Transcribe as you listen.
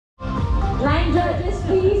Line judges,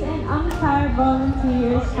 please, and umpire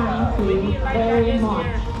volunteers, thank you very much.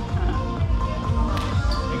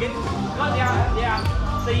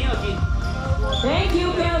 Thank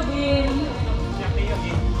you, Kelvin.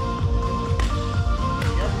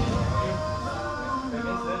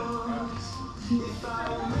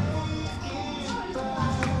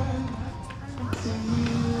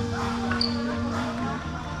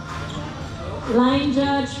 Line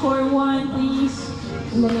judge, score 1, please,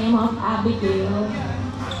 in the name of Abigail.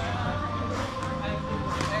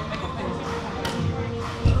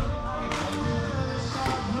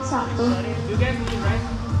 Sakto. You guys need right?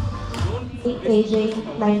 AJ,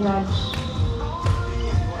 line judge.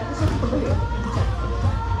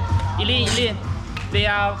 Ili, they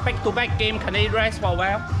are back-to-back game. Can they rest for a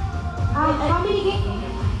while? How many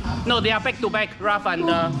games? No, they are back-to-back, Ralph and...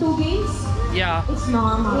 Two games? Yeah. It's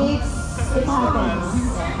normal. It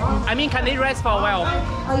happens. I mean, can they rest for a while?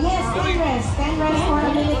 Oh yes, can rest. Can rest for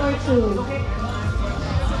a minute or two.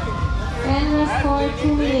 Can rest for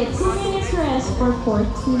 2 minutes. 2 minutes rest for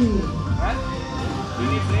 14.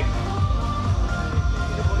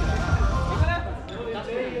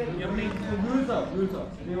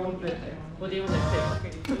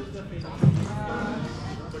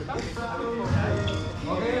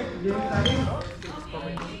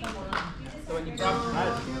 So when you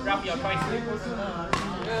drop your choice.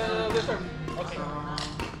 Yes, sir. Okay.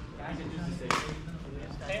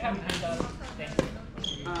 They have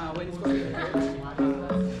when it's going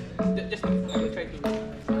just try to.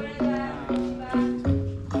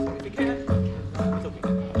 If you can, it's okay.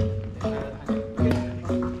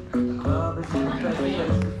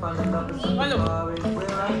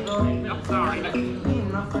 I'm sorry.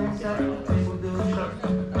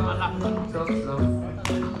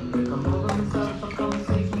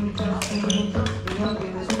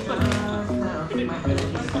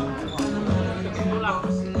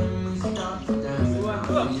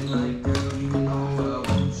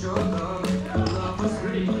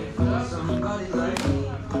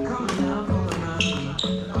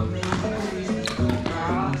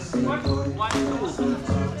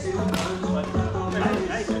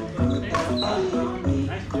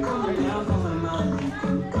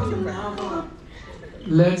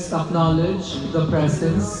 Let's acknowledge the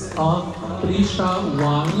presence of Risha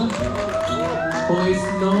Wang, who is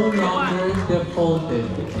no longer defaulted.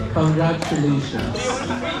 Congratulations.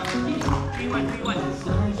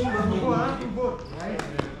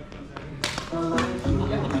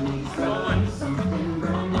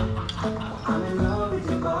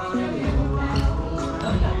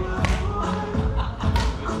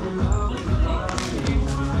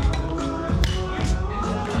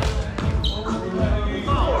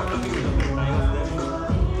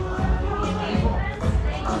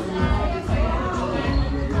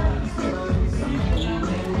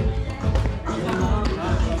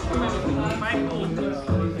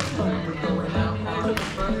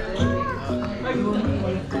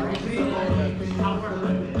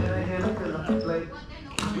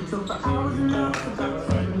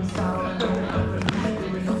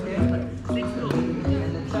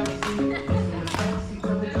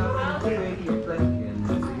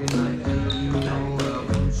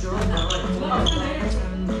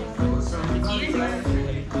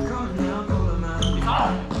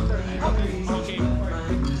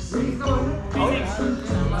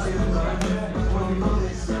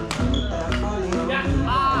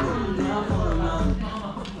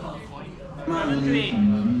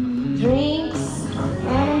 Drinks,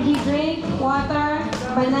 energy drink, water,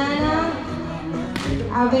 banana,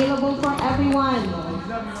 available for everyone.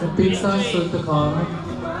 The pizza is soon to come.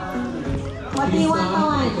 What do you want,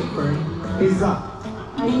 Kawan? Pizza.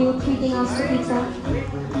 Are you treating us to pizza?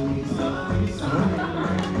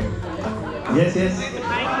 Yes, yes.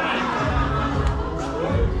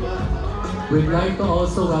 We'd like to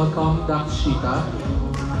also welcome Dakshita.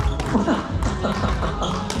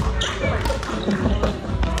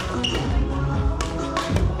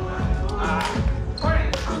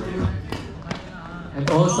 And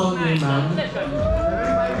also Neyman.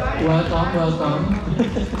 Welcome, welcome.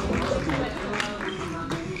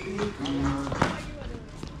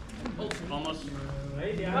 Almost.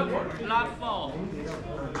 Last fall.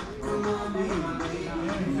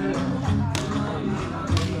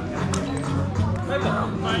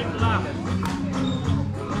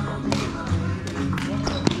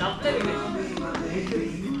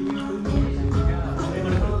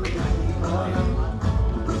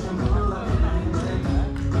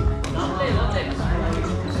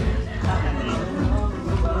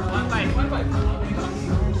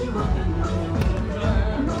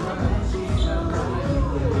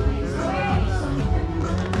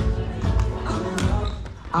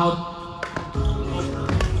 Out.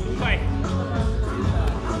 Bye.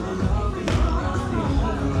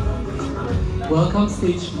 Welcome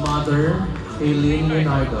stage mother, Aileen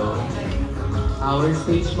Leonardo. Our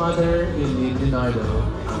stage mother, Aileen Leonardo.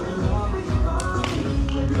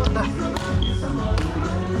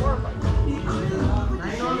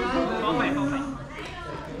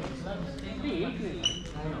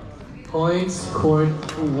 Points scored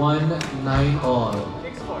 1-9 all.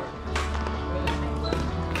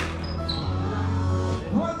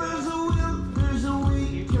 Well, there's a will, there's a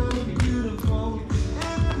way, kind of beautiful.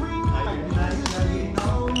 Every night, ain't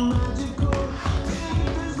no magical.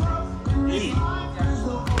 There's love in this life, there's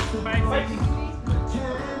no hope that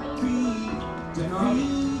can't be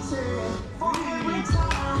defeated. For every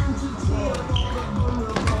time to tear all the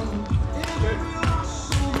vulnerable, every loss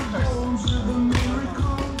of the bones of a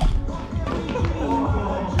miracle.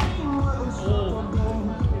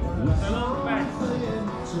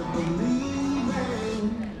 To believe in.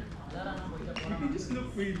 You just look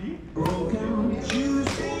pretty. Broken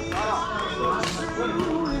Tuesday, I was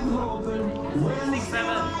through with hoping. Wednesday,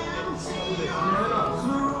 arms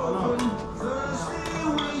were open. Thursday,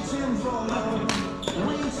 waiting for love.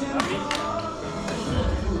 Waiting for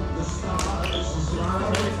the stars to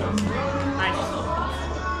shine. Nice.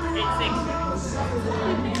 8-6.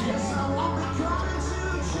 Saturday, yes, I won't be coming to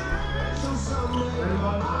church on Sunday.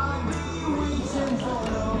 I'll be waiting for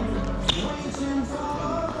love. Waiting for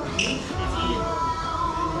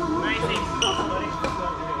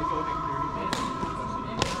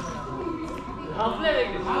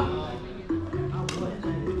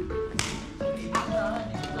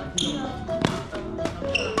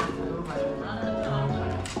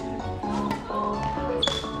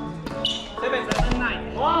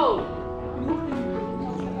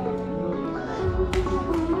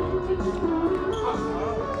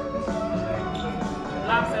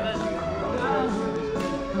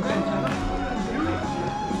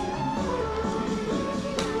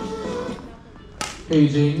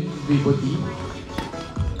Paging, Viboti.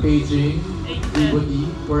 Paging, Viboti,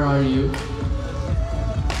 where are you?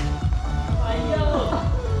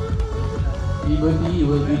 Viboti, you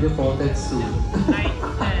will be defaulted soon.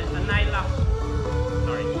 9 left.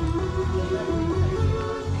 Sorry.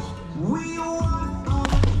 we want all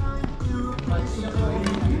the time to replace the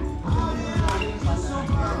baby. So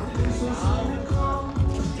perfect, so cynical.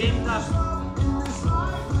 10 plus. In this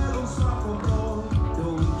life, we're unstoppable.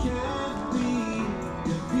 Though we can't be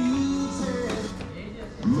defeated.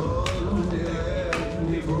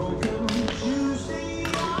 Monday, broken. Tuesday,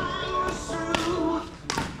 I was through.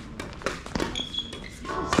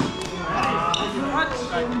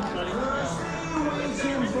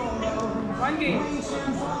 One game. It's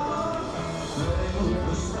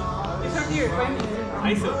not here, 20.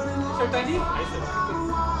 ISO. Sir, 20? ISO.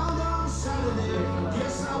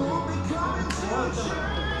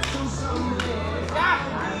 Yeah!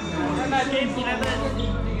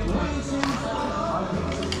 11.